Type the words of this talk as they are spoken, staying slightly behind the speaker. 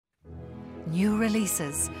new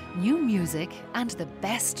releases, new music and the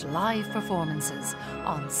best live performances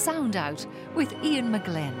on Sound Out with Ian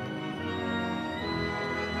McGlynn.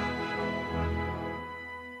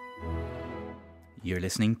 You're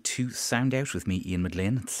listening to Sound Out with me, Ian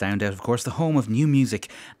McGlynn. Sound Out, of course, the home of new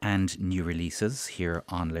music and new releases here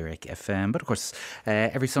on Lyric FM. But of course,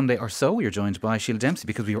 every Sunday or so, you're joined by Sheelagh Dempsey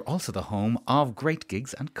because we are also the home of great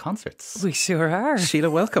gigs and concerts. We sure are.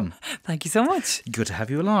 Sheelagh, welcome. Thank you so much. Good to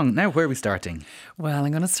have you along. Now, where are we starting? Well,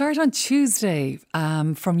 I'm going to start on Tuesday.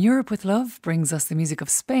 From Europe with Love brings us the music of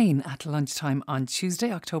Spain at lunchtime on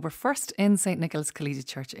Tuesday, October 1st in St. Nicholas Collegiate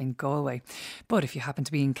Church in Galway. But if you happen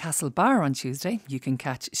to be in Castlebar on Tuesday, you can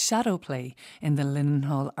catch Shadow Play in the Linen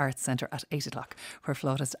Hall Arts Centre at 8 o'clock, where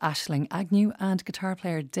flautist Aisling Agnew and guitar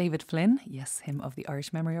player David Flynn, yes, him of the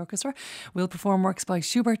Irish Memory Orchestra, will perform works by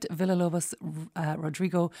Schubert, Villalobos,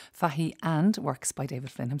 Rodrigo Fahy and works by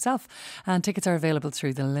David Flynn himself. And tickets are available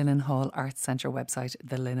through the Linen Hall Arts Centre website,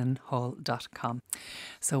 thelinenhall.com.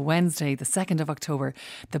 So Wednesday, the 2nd of October,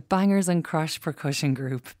 the Bangers and Crash Percussion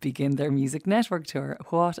Group begin their Music Network tour.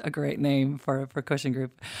 What a great name for a percussion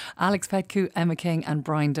group. Alex Petcu, Emma King and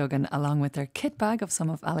Brian Duggan, along with their kit bag of some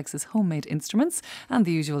of Alex's homemade instruments and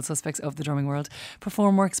the usual suspects of the drumming world,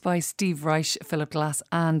 perform works by Steve Reich, Philip Glass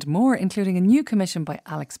and more, including a new commission by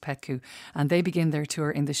Alex Petcu. And they begin their tour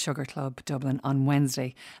in the Sugar Club, Dublin on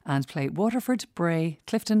Wednesday and play Waterford, Bray,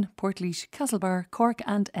 Clifton, Portlaoise, Castlebar, Cork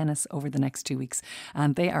and Ennis over the next 2 weeks.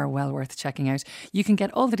 And they are well worth checking out. You can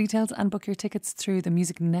get all the details and book your tickets through the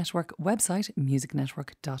Music Network website,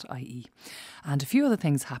 musicnetwork.ie. And a few other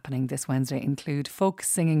things happening this Wednesday include folk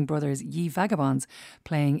singing brothers Ye Vagabonds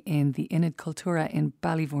playing in the Inid Cultura in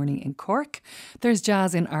Ballyvourney in Cork. There's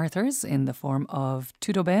jazz in Arthur's in the form of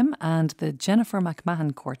Tudo Bem and the Jennifer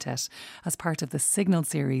McMahon Quartet as part of the Signal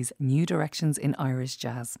series New Directions in Irish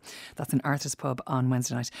Jazz. That's in Arthur's Pub on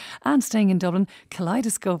Wednesday night. And staying in Dublin,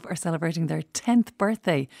 Kaleidoscope are celebrating their 10th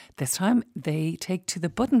birthday. This time they take to the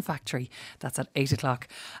Button Factory. That's at 8 o'clock.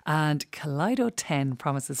 And KaleidoTen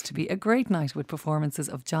promises to be a great night with performances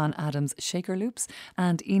of John Adams' Shaker Loops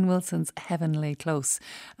and Ian Wilson's Heaven Lay Close.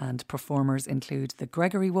 And performers include the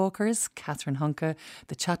Gregory Walkers, Catherine Hunke,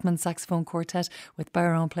 the Chapman Saxophone Quartet with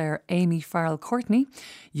baritone player Amy Farrell Courtney,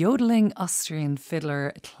 yodeling Austrian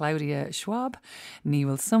fiddler Claudia Schwab,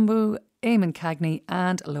 Newell Sumbu, Eamon Cagney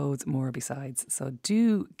and loads more besides. So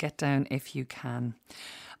do get down if you can.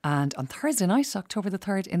 And on Thursday night, October the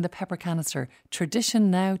 3rd, in the Pepper Canister, Tradition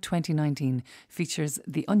Now 2019 features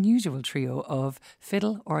the unusual trio of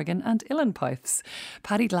fiddle, organ and uilleann pipes.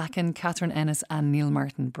 Paddy Lacken, Catherine Ennis and Neil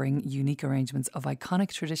Martin bring unique arrangements of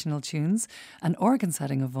iconic traditional tunes, an organ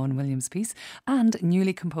setting of Vaughan Williams' piece and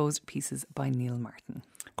newly composed pieces by Neil Martin.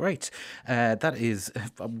 Great. That is,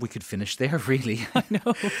 we could finish there, really. I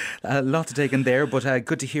know. A lot to take in there, but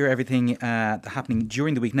good to hear everything happening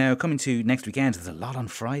during the week. Now, coming to next weekend, there's a lot on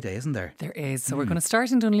Friday, isn't there? There is. So we're going to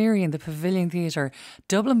start in Dún Laoghaire in the Pavilion Theatre.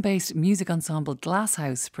 Dublin-based music ensemble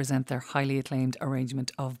Glasshouse present their highly acclaimed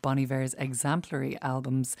arrangement of Bon Iver's exemplary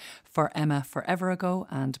albums For Emma Forever Ago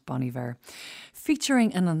and Bon Iver,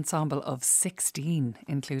 featuring an ensemble of 16,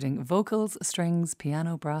 including vocals, strings,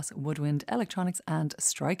 piano, brass, woodwind, electronics and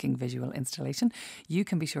striking visual installation. You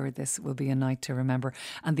can be sure this will be a night to remember.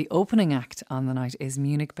 And the opening act on the night is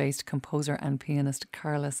Munich-based composer and pianist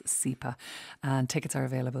Carlos Sipa. And tickets are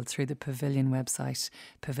available through the Pavilion website,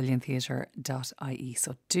 paviliontheatre.ie.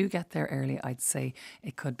 So do get there early. I'd say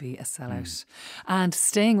it could be a sellout. And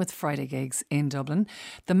staying with Friday gigs in Dublin,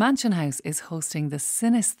 the Mansion House is hosting the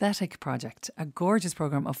Synesthetic Project, a gorgeous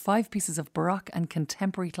programme of 5 pieces of Baroque and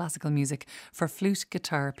contemporary classical music for flute,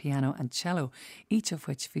 guitar, piano and cello, each of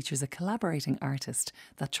which features a collaborating artist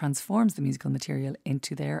that transforms the musical material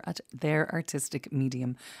into their artistic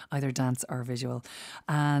medium, either dance or visual.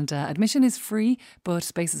 And admission is free, but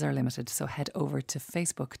spaces are limited, so head over to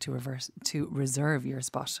Facebook to reserve your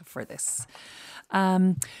spot for this.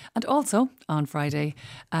 And also on Friday,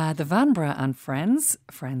 the Vanbrugh and Friends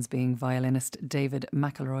being violinist David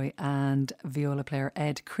McElroy and viola player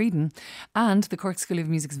Ed Creedon, and the Cork School of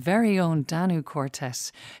Music's very own Danu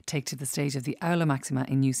Quartet take to the stage of the Aula Maxima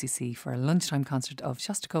in UCC for a lunchtime concert of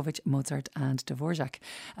Shostakovich, Mozart and Dvorak.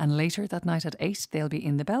 And later that night at 8, they'll be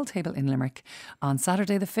in the Bell Table in Limerick. On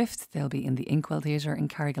Saturday the 5th, they'll be in the Inkwell Theatre in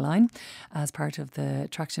Carrigaline as part of the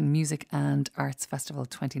Traction Music and Arts Festival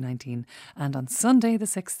 2019. And on Sunday the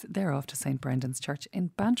 6th, they're off to St Brendan's Church in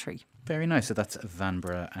Bantry. Very nice. So that's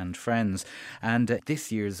Vanbrugh and Friends. And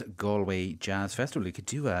this year's Galway Jazz Festival, you could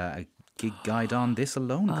do a gig guide on this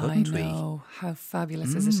alone, couldn't we? I know. How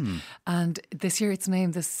fabulous is it? And this year it's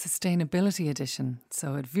named the Sustainability Edition.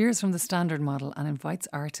 So it veers from the standard model and invites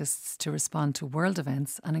artists to respond to world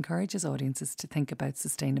events and encourages audiences to think about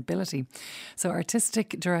sustainability. So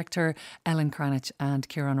artistic director Ellen Cranich and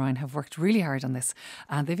Ciarán Ryan have worked really hard on this.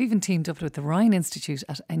 And they've even teamed up with the Ryan Institute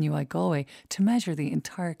at NUI Galway to measure the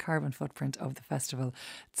entire carbon footprint of the festival.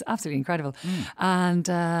 It's absolutely incredible. And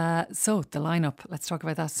so the lineup, let's talk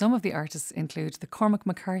about that. Some of the artists include the Cormac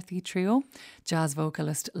McCarthy Trio, jazz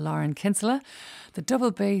vocalist Lauren Kinsella, the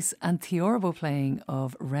double bass and theorbo playing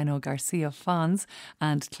of Reno Garcia Fons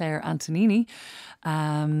and Claire Antonini.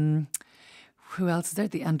 Who else is there?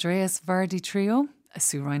 The Andreas Vardi Trio, a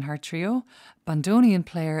Sue Reinhardt Trio, bandoneon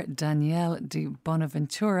player Danielle de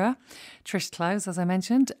Bonaventura, Trish Klaus, as I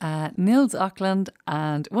mentioned, Nils Auckland,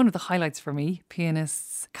 and one of the highlights for me,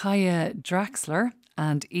 pianists Kaya Draxler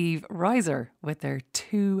and Eve Reiser with their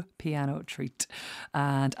 2-piano treat.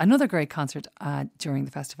 And another great concert during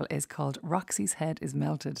the festival is called Roxy's Head is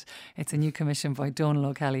Melted. It's a new commission by Donal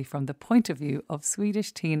O'Kelly from the point of view of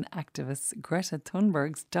Swedish teen activist Greta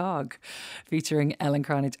Thunberg's dog, featuring Ellen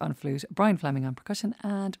Cranich on flute, Brian Fleming on percussion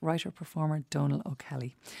and writer-performer Donal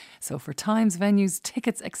O'Kelly. So for times, venues,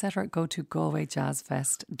 tickets, etc., go to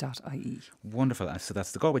galwayjazzfest.ie. Wonderful. So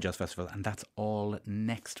that's the Galway Jazz Festival, and that's all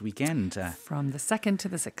next weekend. From the 2nd to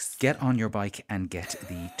the 6th. Get on your bike and get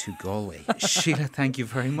thee to Galway. Sheelagh, thank you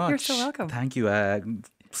very much. You're so welcome. Thank you.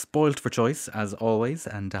 Spoilt for choice, as always,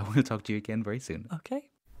 and we'll talk to you again very soon. Okay.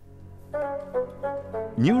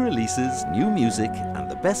 New releases, new music, and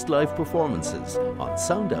the best live performances on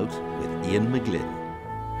Sound Out with Ian McGlynn.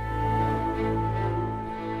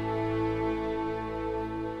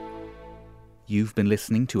 You've been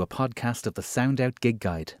listening to a podcast of the Sound Out Gig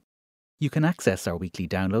Guide. You can access our weekly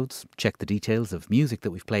downloads, check the details of music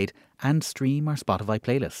that we've played, and stream our Spotify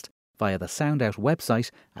playlist via the Sound Out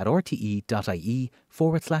website at rte.ie/Lyric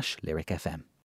FM.